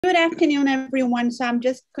Good afternoon, everyone. So I'm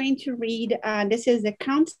just going to read, this is the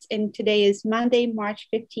counts, and today is Monday, March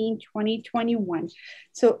 15, 2021.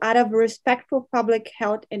 So out of respect for public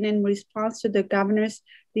health and in response to the governor's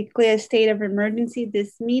declared state of emergency,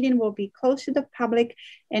 this meeting will be closed to the public,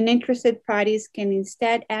 and interested parties can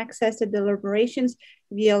instead access the deliberations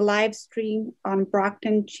via live stream on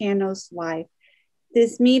Brockton Channels Live.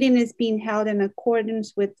 This meeting is being held in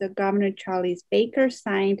accordance with the Governor Charles Baker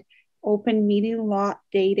signed open meeting law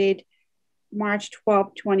dated March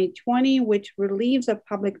 12, 2020, which relieves a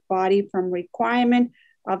public body from requirement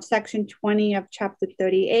of Section 20 of Chapter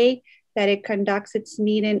 38 that it conducts its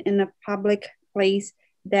meeting in a public place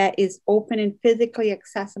that is open and physically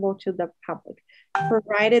accessible to the public,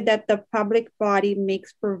 provided that the public body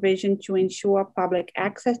makes provision to ensure public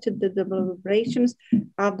access to the deliberations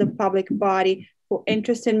of the public body for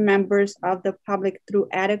interested members of the public through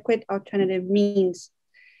adequate alternative means.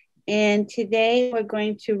 And today we're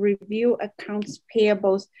going to review accounts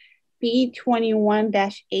payables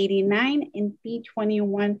P21-89 and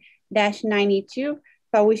P21-92,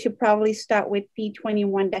 but we should probably start with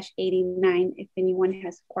P21-89 if anyone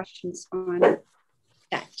has questions on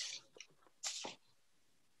that.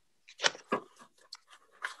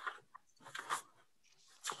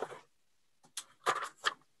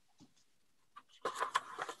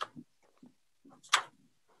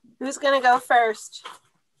 Who's going to go first?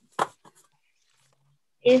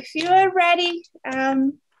 If you are ready,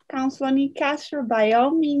 Councilor Nicastro, by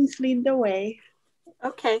all means, lead the way.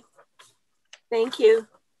 Okay, thank you.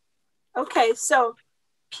 Okay, so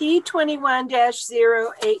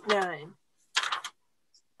P21-089.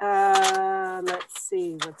 Let's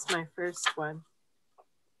see, what's my first one?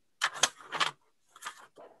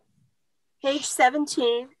 Page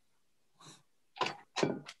 17.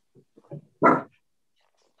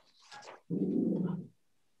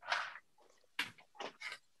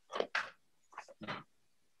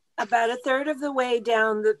 About a third of the way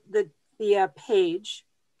down the page,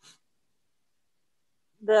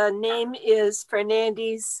 the name is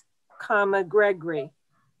Fernandez, Gregory.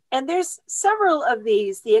 And there's several of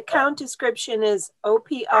these. The account description is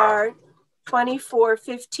OPR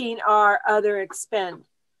 2415R other expend.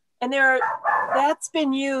 And that's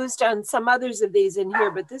been used on some others of these in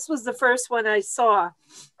here, but this was the first one I saw.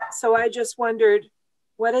 So I just wondered,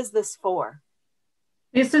 what is this for?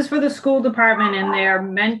 This is for the school department and their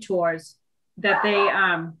mentors that they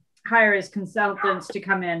hire as consultants to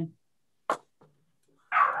come in.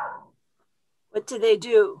 What do they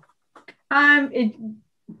do?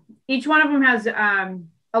 Each one of them has, a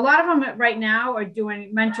lot of them right now are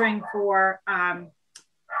doing mentoring for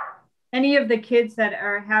any of the kids that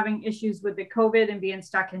are having issues with the COVID and being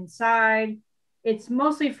stuck inside. It's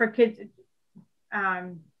mostly for kids,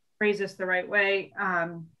 phrase this the right way,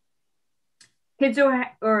 kids who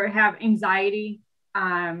have anxiety,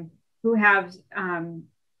 who have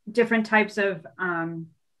different types of, I'm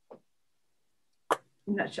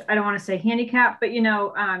not sure, I don't want to say handicap, but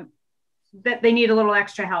that they need a little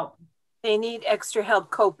extra help. They need extra help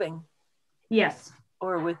coping. Yes.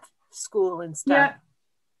 Or with school and stuff.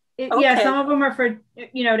 Yeah. Okay. Yeah, some of them are for,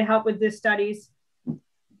 to help with the studies.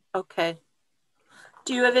 Okay.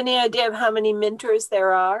 Do you have any idea of how many mentors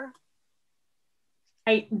there are?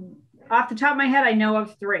 Off the top of my head, I know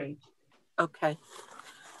of 3. Okay.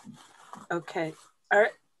 Okay.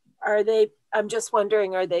 Are they, I'm just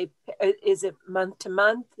wondering, is it month to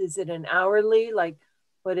month? Is it an hourly? Like,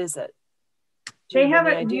 what is it? They have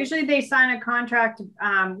it, usually they sign a contract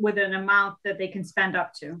with an amount that they can spend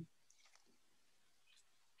up to.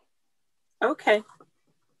 Okay.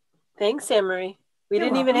 Thanks, Anne-Marie. We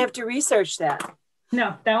didn't even have to research that.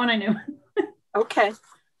 No, that one I knew. Okay.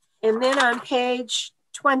 And then on page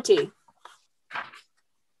 20.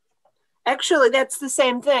 Actually, that's the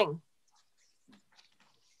same thing.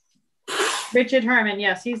 Richard Herman,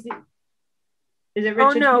 yes. Is it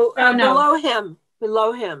Richard? Oh, no, no. Below him.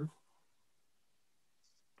 Below him.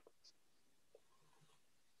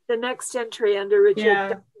 The next entry under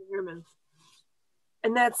Richard Herman.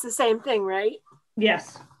 And that's the same thing, right?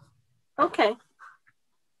 Yes. Okay.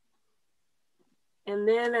 And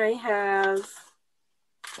then I have,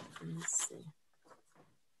 let me see.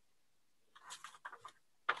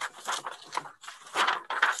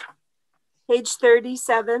 Page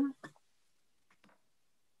 37.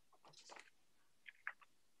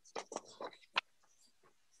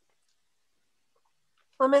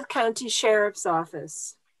 Plymouth County Sheriff's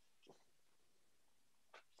Office.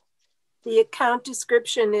 The account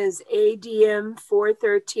description is ADM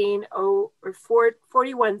 413 or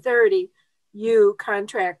 4130 U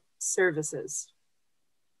contract services.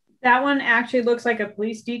 That one actually looks like a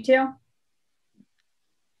police detail.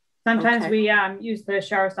 Sometimes Okay. we use the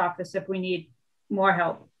sheriff's office if we need more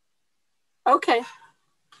help. Okay.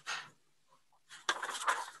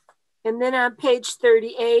 And then on page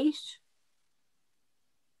 38,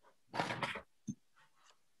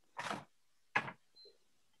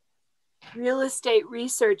 real estate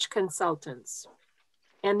research consultants.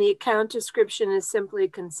 And the account description is simply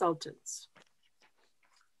consultants.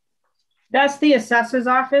 That's the assessor's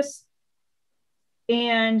office.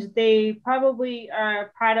 And they probably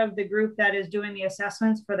are part of the group that is doing the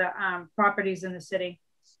assessments for the properties in the city.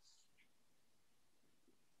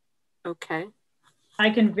 Okay. I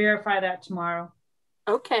can verify that tomorrow.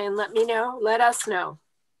 Okay, and let me know. Let us know.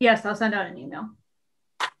 Yes, I'll send out an email.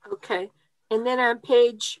 Okay. And then on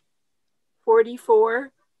page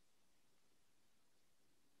 44,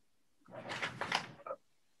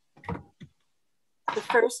 the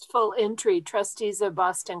first full entry, trustees of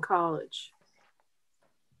Boston College.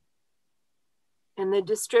 And the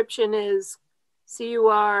description is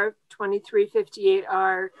CUR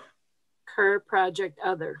 2358R, CUR project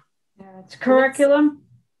other. Yeah, it's curriculum,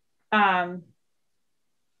 but I'm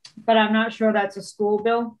not sure that's a school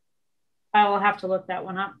bill. I will have to look that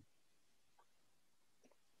one up.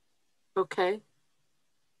 Okay.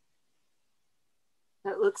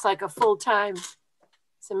 That looks like a full-time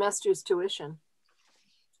semester's tuition.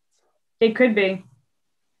 It could be.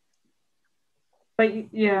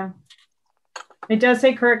 But yeah, it does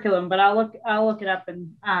say curriculum, but I'll look it up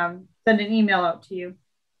and send an email out to you.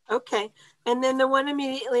 Okay. And then the one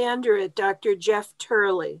immediately under it, Dr. Jeff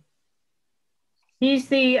Turley. He's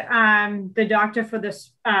the doctor for the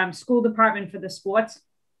school department for the sports.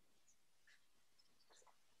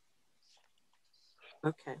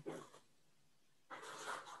 Okay.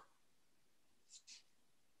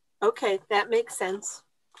 Okay, that makes sense.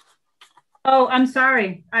 Oh, I'm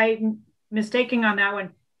sorry. I'm mistaking on that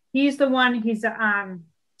one. He's the one, he's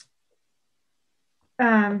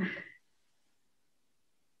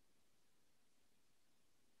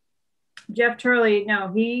Jeff Turley,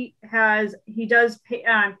 no, he does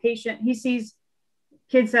patient, he sees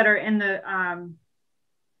kids that are in the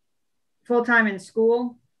full-time in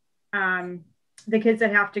school, the kids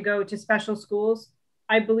that have to go to special schools,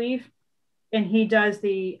 I believe. And he does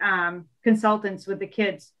the consultants with the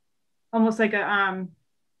kids, almost like a,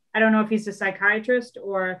 I don't know if he's a psychiatrist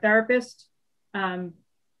or a therapist,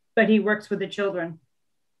 but he works with the children.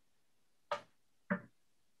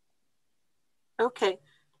 Okay.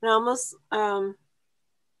 It almost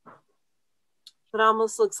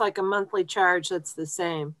looks like a monthly charge that's the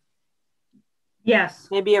same. Yes.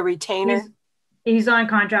 Maybe a retainer. He's on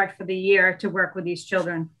contract for the year to work with these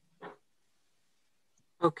children.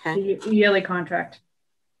 Okay. The yearly contract.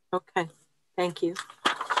 Okay. Thank you.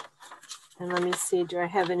 And let me see, do I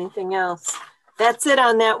have anything else? That's it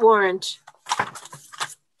on that warrant.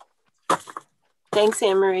 Thanks,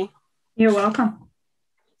 Anne-Marie. You're welcome.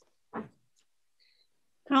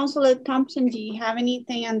 Councilor Thompson, do you have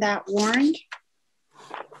anything on that warrant?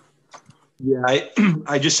 Yeah,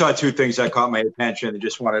 I just saw two things that caught my attention. I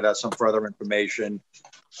just wanted some further information.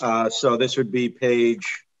 So this would be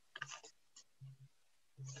page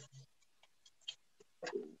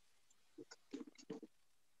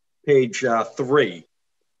 3.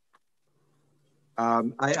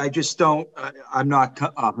 I just don't, I'm not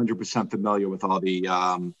 100% familiar with all the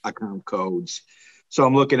account codes. So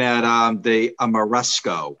I'm looking at the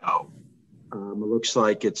Amoresco. It looks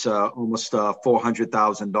like it's almost a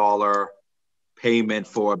 $400,000 payment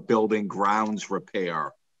for building grounds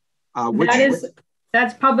repair.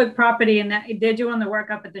 That's public property, and that they're doing the work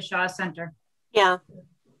up at the Shaw Center. Yeah.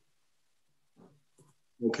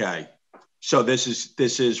 Okay. So this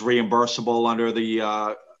is reimbursable under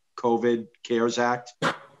the COVID CARES Act?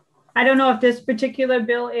 I don't know if this particular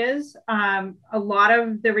bill is. A lot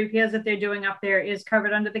of the repairs that they're doing up there is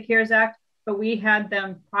covered under the CARES Act, but we had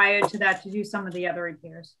them prior to that to do some of the other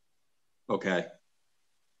repairs. Okay.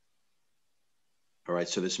 All right.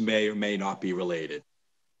 So this may or may not be related.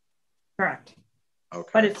 Correct. Okay.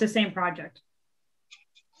 But it's the same project.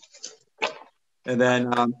 And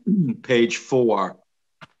then page 4,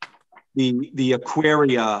 the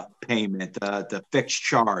Aquaria payment, the fixed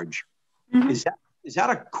charge. Mm-hmm. Is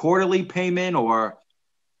that a quarterly payment, or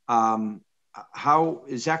how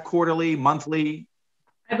is that quarterly, monthly?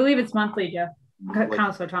 I believe it's monthly, Jeff.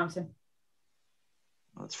 Councilor Thompson.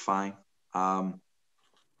 That's fine.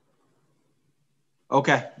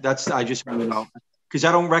 Okay, I just want to know, because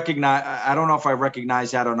I don't know if I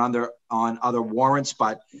recognize that on other warrants,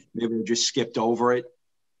 but maybe we just skipped over it.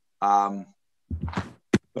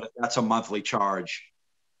 But that's a monthly charge.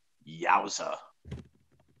 Yowza.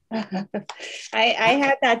 I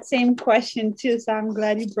had that same question too, so I'm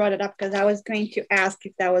glad you brought it up because I was going to ask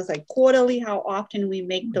if that was like quarterly, how often we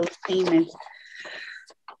make those payments.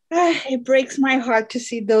 It breaks my heart to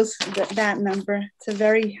see that number. It's a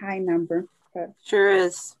very high number. But Sure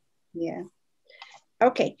is. yeah.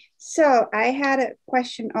 Okay, so I had a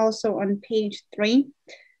question also on page 3,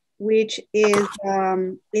 which is,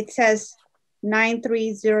 it says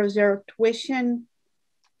 9300 tuition,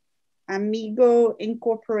 Amigo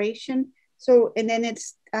Incorporation. So, and then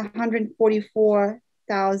it's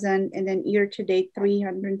 144,000, and then year to date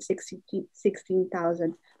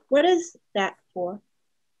 316,000. What is that for?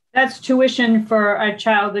 That's tuition for a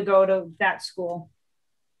child to go to that school.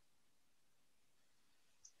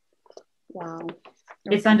 Wow.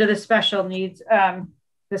 It's under the special needs, the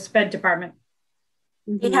SPED department.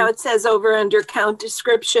 See how it says over under count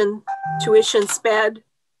description, tuition SPED?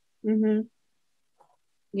 Mm-hmm.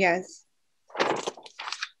 Yes.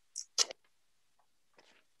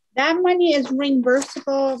 That money is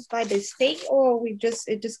reimbursable by the state, or it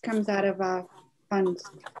just comes out of our funds?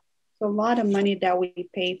 So a lot of money that we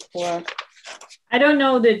pay for. I don't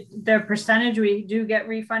know the percentage. We do get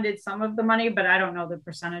refunded some of the money, but I don't know the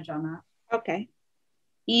percentage on that. Okay.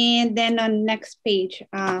 And then on next page,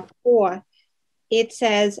 4, it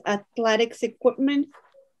says athletics equipment,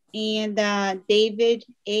 and David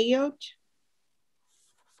Ayotte,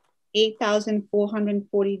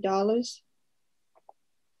 $8,440.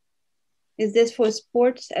 Is this for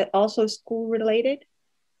sports, also school related?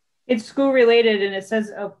 It's school related, and it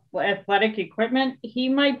says athletic equipment. He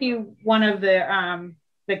might be one of the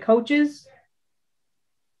coaches,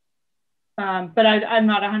 but I'm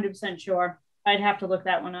not 100% sure. I'd have to look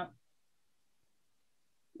that one up.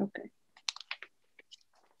 Okay.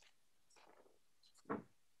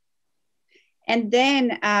 And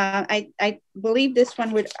then I believe this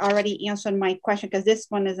one would already answer my question, because this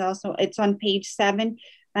one is also, it's on page 7,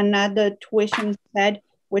 another tuition SPED,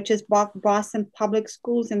 which is Boston Public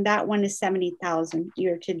Schools, and that one is 70,000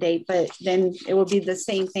 year to date, but then it will be the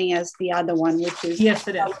same thing as the other one, which is— Yes,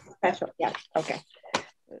 it is. Special. Yeah, okay.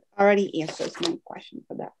 Already answers my question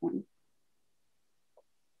for that one.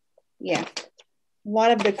 Yeah, one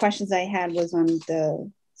of the questions I had was on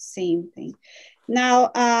the same thing. Now,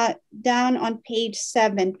 down on page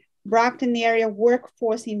 7, Brockton area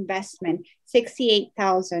workforce investment,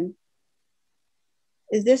 68,000.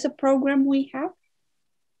 Is this a program we have?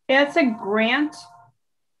 Yeah, it's a grant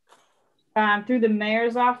through the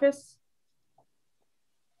mayor's office.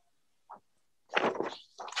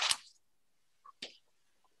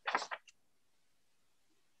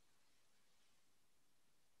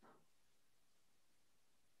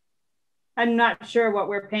 I'm not sure what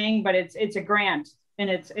we're paying, but it's a grant, and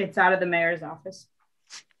it's out of the mayor's office.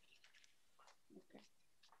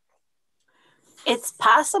 It's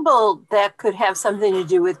possible that could have something to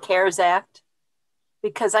do with CARES Act,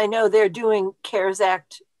 because I know they're doing CARES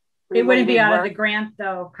Act. It wouldn't be out of the grant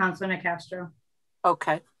though, Councilman Castro.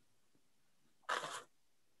 Okay.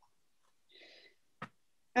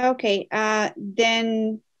 Okay,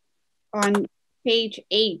 then on page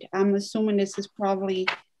 8, I'm assuming this is probably,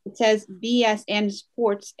 it says BSN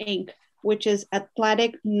Sports Inc., which is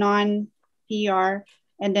athletic non-PR,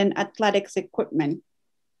 and then athletics equipment,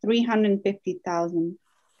 350,000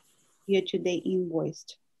 year to date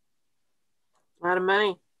invoiced. A lot of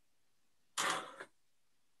money.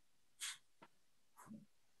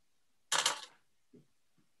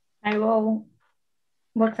 I will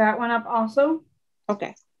look that one up also.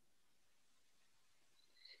 Okay.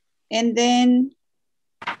 And then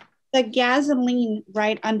the gasoline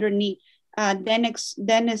right underneath,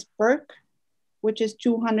 Dennis Burke, which is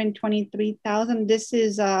 223,000. This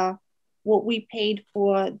is what we paid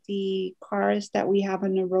for the cars that we have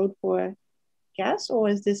on the road for gas, or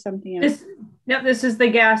is this something else? This is the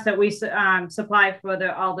gas that we supply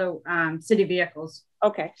for all the city vehicles.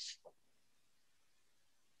 Okay.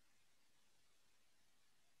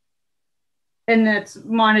 And it's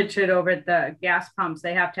monitored over at the gas pumps.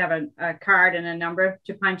 They have to have a card and a number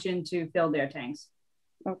to punch in to fill their tanks.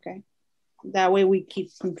 Okay. That way we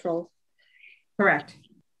keep control. Correct.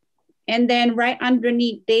 And then right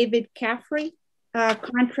underneath, David Caffrey,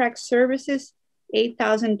 contract services,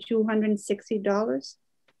 $8,260.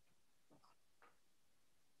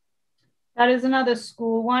 That is another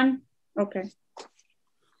school one. Okay.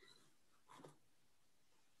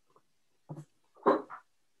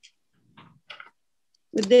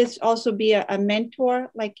 Would this also be a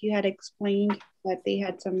mentor, like you had explained that they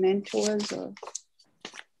had some mentors, or?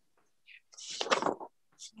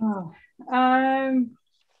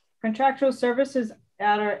 Contractual services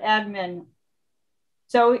at our admin.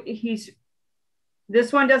 So he's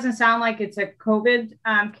This one doesn't sound like it's a COVID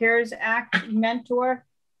CARES Act mentor,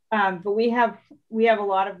 but we have a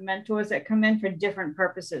lot of mentors that come in for different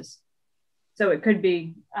purposes. So it could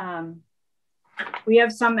be, we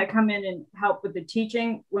have some that come in and help with the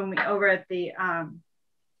teaching when we over at the,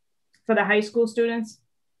 for the high school students,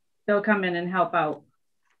 they'll come in and help out.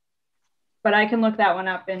 But I can look that one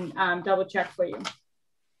up and double check for you.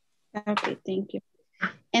 Okay, thank you.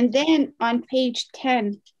 And then on page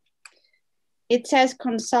 10, it says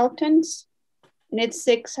consultants, and it's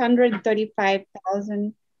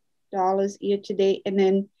 $635,000 year to date, and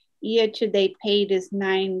then year to date paid is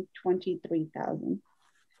 $923,000.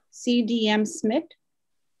 CDM Smith.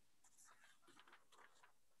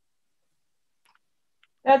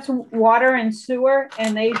 That's water and sewer,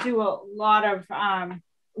 and they do a lot of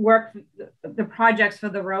work, the projects for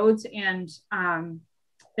the roads, and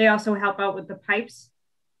they also help out with the pipes.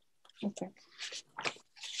 Okay.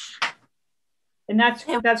 And that's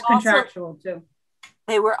contractual too.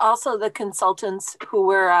 They were also the consultants who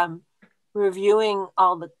were reviewing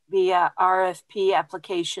all the RFP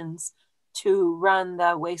applications to run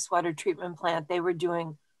the wastewater treatment plant. They were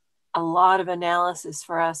doing a lot of analysis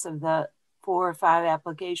for us of the 4 or 5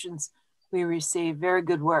 applications we received. Very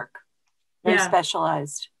good work. Very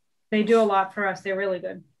specialized. They do a lot for us. They're really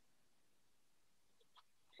good.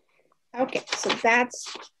 Okay, so that's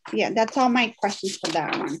all my questions for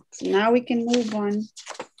that one. So now we can move on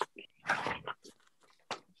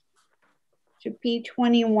to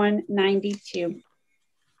P2192.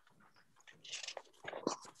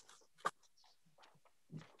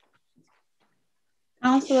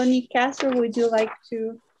 Councilor Newcastle, would you like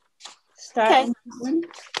to start? Okay. On this one?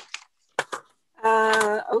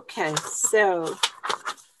 Okay, so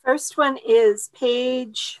first one is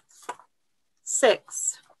page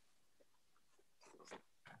 6.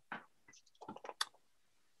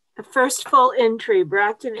 The first full entry,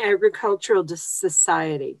 Brockton Agricultural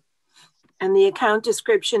Society. And the account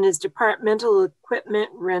description is departmental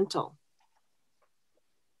equipment rental.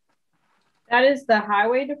 That is the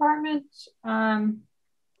highway department.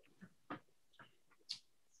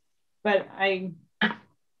 But I'm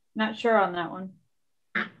not sure on that one.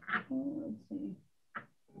 Let's see.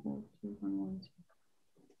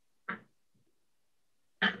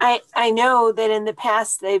 I know that in the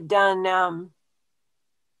past they've done,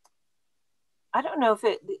 I don't know if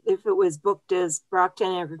it was booked as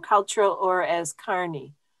Brockton Agricultural or as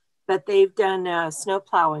Kearney, but they've done snow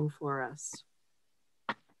plowing for us.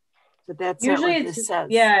 But that's usually not what this says.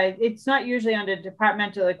 Yeah, it's not usually under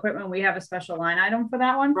departmental equipment. We have a special line item for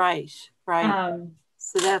that one. Right.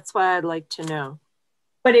 So that's why I'd like to know.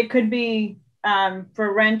 But it could be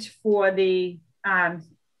for rent for the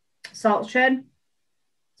salt shed.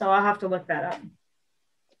 So I'll have to look that up.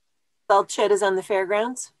 Salt shed is on the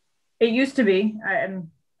fairgrounds? It used to be.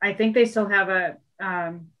 I think they still have a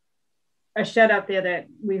shed out there that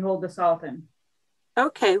we hold the salt in.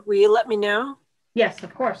 Okay, will you let me know? Yes,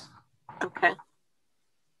 of course. Okay.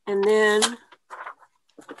 And then,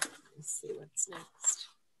 let's see what's next.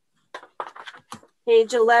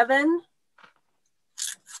 Page 11.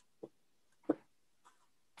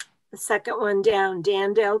 The second one down,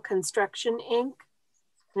 Dandale Construction, Inc.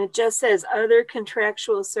 And it just says other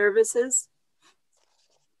contractual services.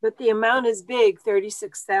 But the amount is big,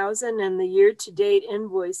 $36,000, and the year-to-date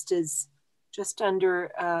invoiced is just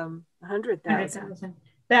under $100,000.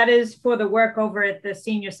 That is for the work over at the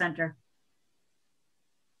senior center.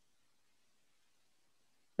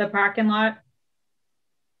 The parking lot.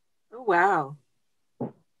 Oh, wow.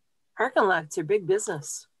 Parking lots are big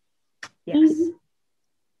business. Yes.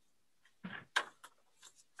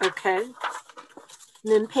 Okay. And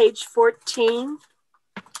then page 14.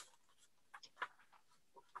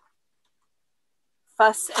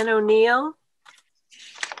 Fuss and O'Neill.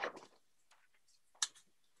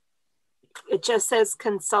 It just says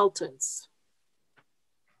consultants.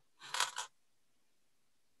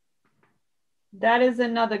 That is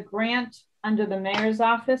another grant under the mayor's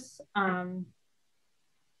office.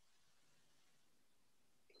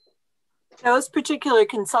 Those particular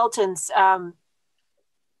consultants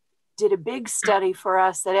did a big study for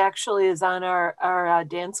us that actually is on our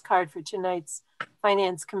dance card for tonight's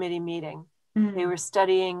finance committee meeting. Mm-hmm. They were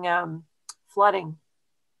studying flooding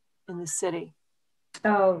in the city.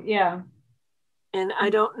 Oh, yeah. And I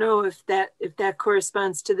don't know if that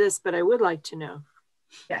corresponds to this, but I would like to know.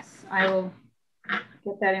 Yes, I will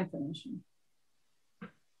get that information.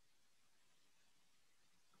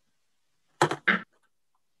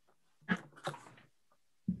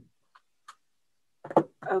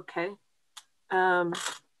 Okay. And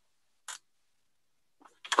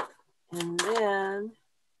then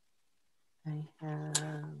I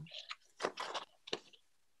have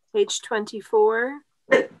page 24.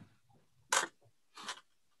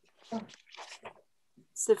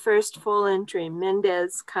 It's the first full entry,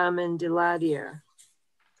 Mendez, Common, Deladier.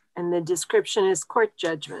 And the description is court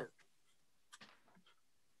judgment.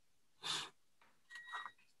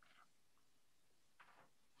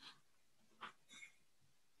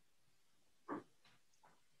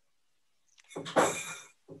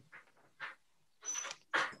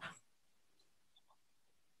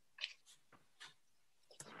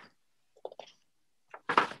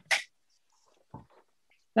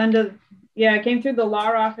 Under, yeah, it came through the law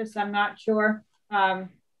office. I'm not sure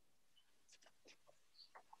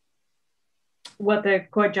what the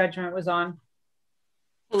court judgment was on.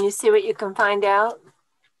 Can you see what you can find out?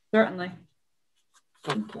 Certainly.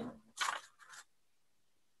 Thank you.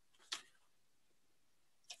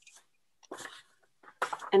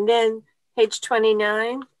 And then page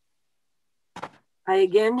 29, I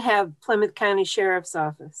again have Plymouth County Sheriff's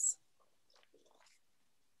Office.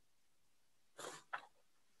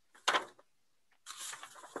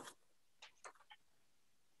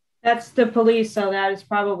 That's the police, so that is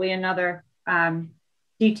probably another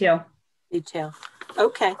detail. Detail.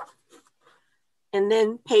 Okay. And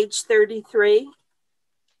then page 33.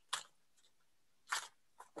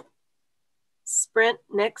 Sprint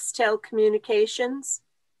Nextel Communications.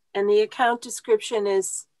 And the account description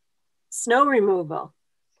is snow removal.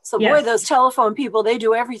 So Yes. boy, those telephone people, they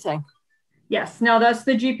do everything. Yes, no, that's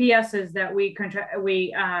the GPSs that we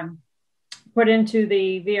put into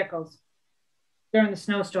the vehicles during the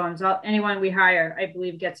snowstorms. Anyone we hire, I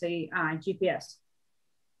believe, gets a GPS.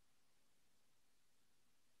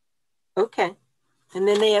 Okay. And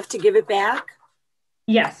then they have to give it back?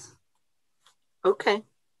 Yes. Okay.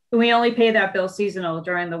 We only pay that bill seasonal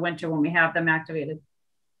during the winter when we have them activated.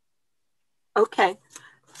 Okay.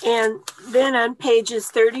 And then on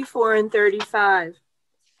pages 34 and 35,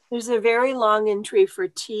 there's a very long entry for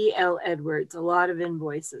T.L. Edwards, a lot of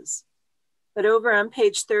invoices. But over on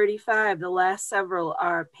page 35, the last several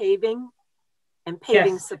are paving and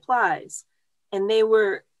paving Yes. supplies. And they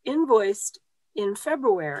were invoiced in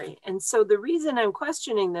February. And so the reason I'm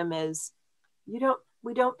questioning them is we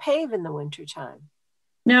don't pave in the wintertime.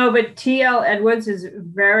 No, but T.L. Edwards is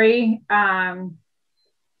very,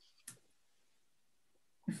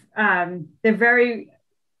 they're very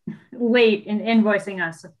late in invoicing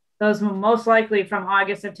us. Those were most likely from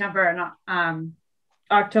August, September, and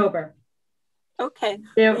October. Okay.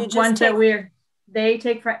 The ones that they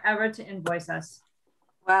take forever to invoice us.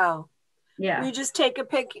 Wow. Yeah. Will you just take a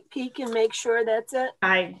peek and make sure that's it?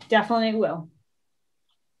 I definitely will.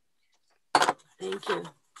 Thank you.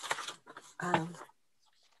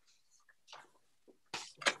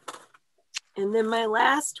 And then my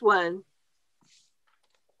last one,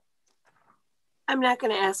 I'm not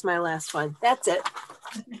going to ask my last one. That's it.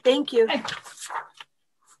 Thank you.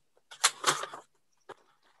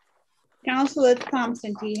 Councilor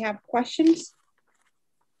Thompson, do you have questions?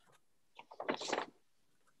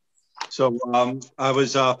 So I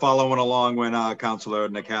was following along when Councilor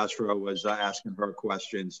Nicastro was asking her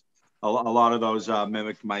questions. A lot of those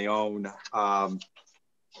mimicked my own. I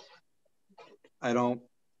don't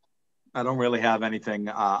really have anything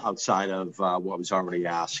outside of what was already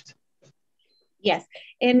asked. Yes,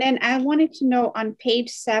 and then I wanted to know on page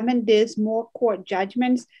 7, there's more court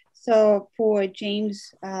judgments. So for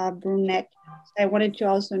James Brunette, I wanted to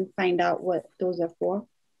also find out what those are for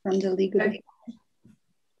from the legal. Okay.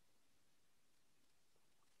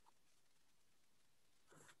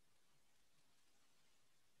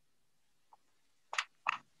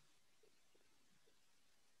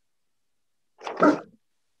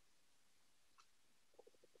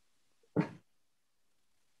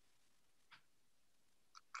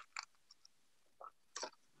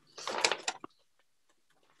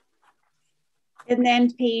 And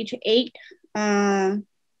then page 8,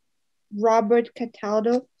 Robert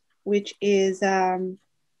Cataldo, which is ADM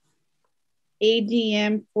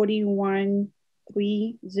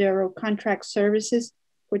 4130 contract services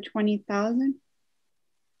for $20,000.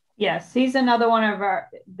 Yes, he's another one of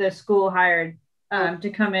the school hired to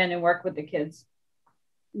come in and work with the kids.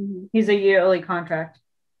 Mm-hmm. He's a yearly contract.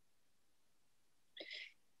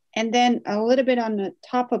 And then a little bit on the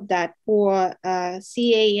top of that for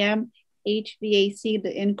CAM HVAC,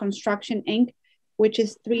 the In Construction Inc., which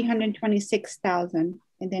is $326,000,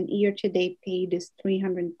 and then year-to-date paid is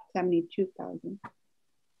 $372,000.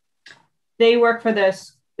 They work for the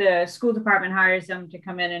school department hires them to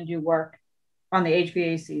come in and do work on the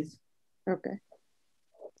HVACs. Okay.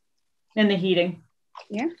 And the heating.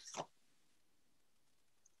 Yeah.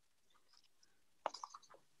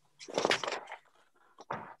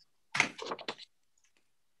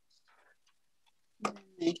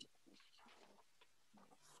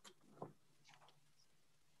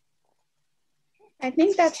 I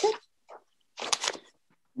think that's it.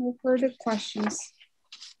 No further questions.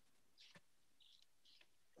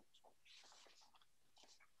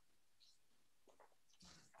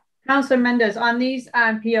 Councilor Mendez, on these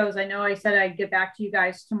POs, I know I said I'd get back to you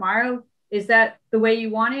guys tomorrow. Is that the way you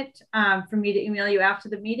want it, for me to email you after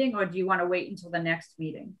the meeting, or do you want to wait until the next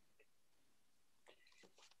meeting?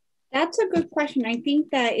 That's a good question. I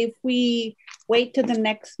think that if we wait till the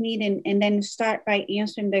next meeting and then start by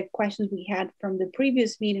answering the questions we had from the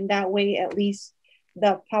previous meeting, that way at least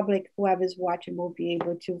the public, whoever's watching, will be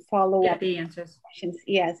able to follow up the answers. Questions,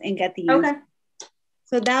 yes, and get the answers. Okay.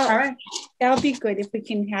 So that, all right, that'll be good if we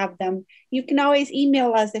can have them. You can always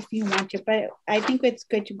email us if you want to, but I think it's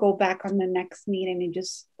good to go back on the next meeting and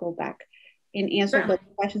just go back and answer those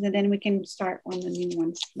questions, and then we can start on the new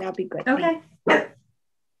ones. That'll be good. Okay.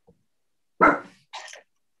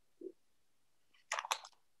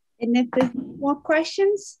 And if there's more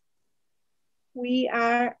questions, we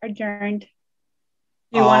are adjourned.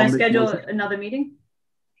 Do you want to schedule another meeting?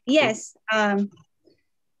 Yes.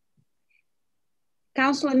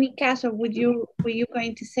 Councilor Newcastle, were you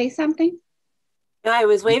going to say something? Yeah, I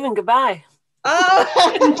was waving goodbye. Oh,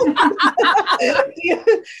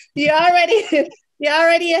 you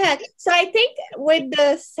already ahead. So I think with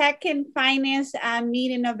the second finance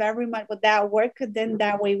meeting of every month, would that work? Then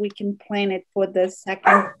that way we can plan it for the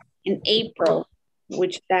second in April,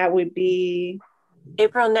 which that would be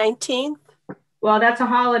April 19th. Well, that's a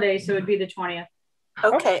holiday, so it'd be the 20th.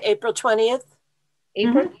 Okay, April 20th.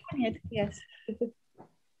 April 20th, yes.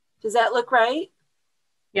 Does that look right?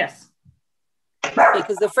 Yes.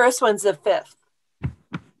 Because the first one's the 5th.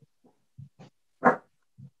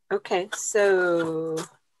 Okay, so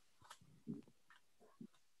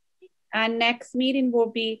our next meeting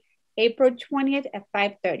will be April 20th at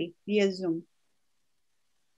 5:30 via Zoom.